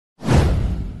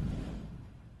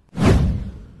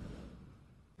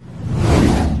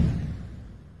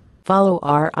Follow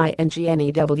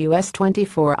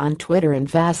RINGNEWS24 on Twitter and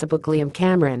Facebook. Liam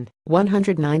Cameron,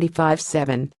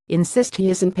 195.7, insists he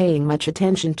isn't paying much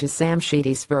attention to Sam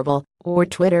Sheedy's verbal or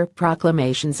Twitter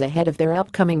proclamations ahead of their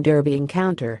upcoming Derby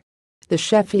encounter. The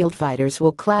Sheffield fighters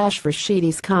will clash for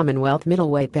Sheedy's Commonwealth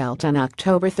middleweight belt on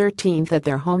October 13 at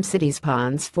their home city's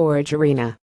Ponds Forge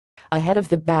Arena. Ahead of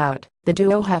the bout, the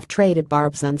duo have traded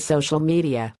barbs on social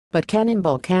media, but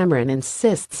Cannonball Cameron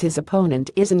insists his opponent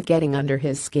isn't getting under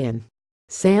his skin.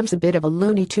 Sam's a bit of a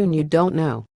Looney Tune. You don't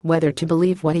know whether to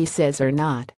believe what he says or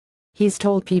not. He's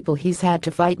told people he's had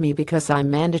to fight me because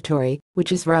I'm mandatory,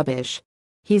 which is rubbish.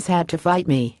 He's had to fight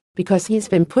me because he's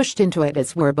been pushed into it,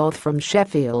 as we're both from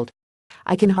Sheffield.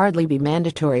 I can hardly be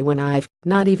mandatory when I've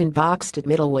not even boxed at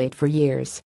middleweight for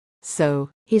years.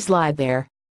 So, he's lied there.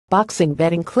 Boxing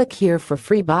betting. Click here for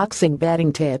free boxing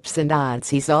betting tips and odds.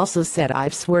 He's also said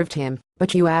I've swerved him,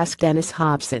 but you ask Dennis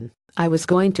Hobson. I was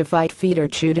going to fight Fedor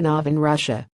Chudanov in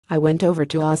Russia. I went over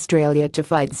to Australia to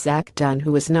fight Zach Dunn,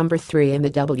 who was number 3 in the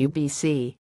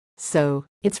WBC. So,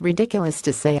 it's ridiculous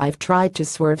to say I've tried to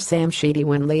swerve Sam Sheedy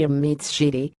when Liam meets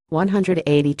Sheedy,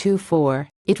 182.4.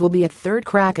 It will be a third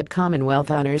crack at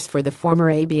Commonwealth honors for the former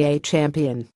ABA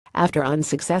champion, after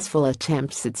unsuccessful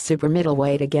attempts at super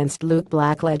middleweight against Luke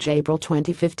Blackledge April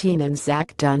 2015 and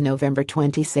Zach Dunn November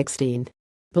 2016.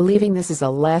 Believing this is a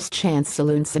last chance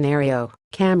saloon scenario,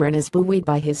 Cameron is buoyed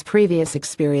by his previous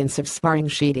experience of sparring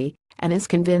Sheedy and is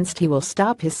convinced he will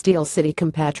stop his Steel City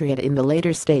compatriot in the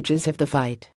later stages of the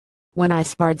fight. When I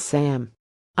sparred Sam,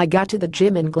 I got to the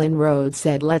gym and Glenn Rhodes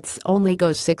said let's only go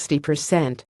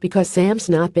 60% because Sam's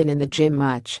not been in the gym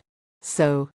much.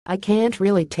 So, I can't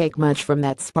really take much from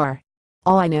that spar.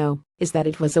 All I know is that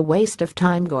it was a waste of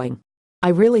time going. I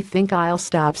really think I'll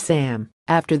stop Sam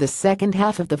after the second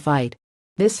half of the fight.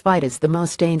 This fight is the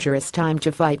most dangerous time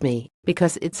to fight me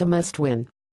because it's a must-win.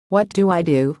 What do I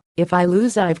do if I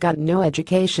lose? I've got no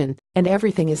education and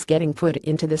everything is getting put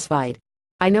into this fight.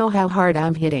 I know how hard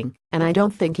I'm hitting and I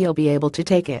don't think he'll be able to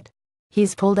take it.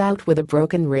 He's pulled out with a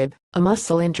broken rib, a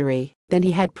muscle injury, then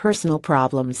he had personal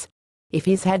problems. If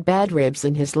he's had bad ribs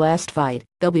in his last fight,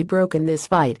 they'll be broken this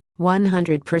fight,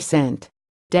 100%.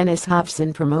 Dennis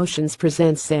Hobson Promotions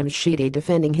presents Sam Sheedy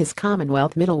defending his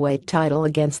Commonwealth middleweight title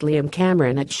against Liam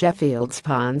Cameron at Sheffield's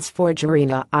Ponds Forge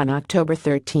Arena on October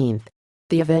 13.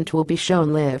 The event will be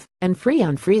shown live and free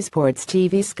on Free Sports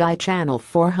TV, Sky Channel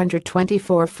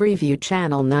 424, Freeview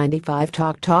Channel 95,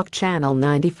 Talk Channel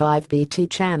 95, BT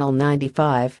Channel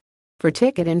 95. For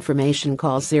ticket information,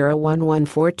 call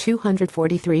 0114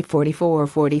 243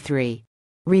 4443.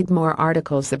 Read more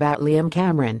articles about Liam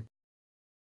Cameron